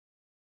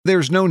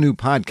There's no new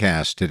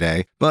podcast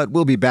today, but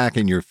we'll be back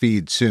in your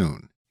feed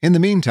soon. In the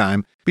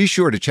meantime, be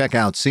sure to check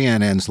out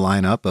CNN's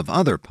lineup of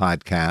other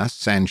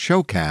podcasts and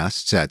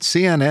showcasts at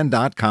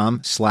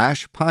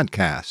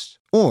cnn.com/podcasts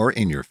or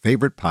in your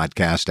favorite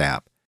podcast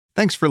app.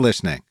 Thanks for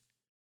listening.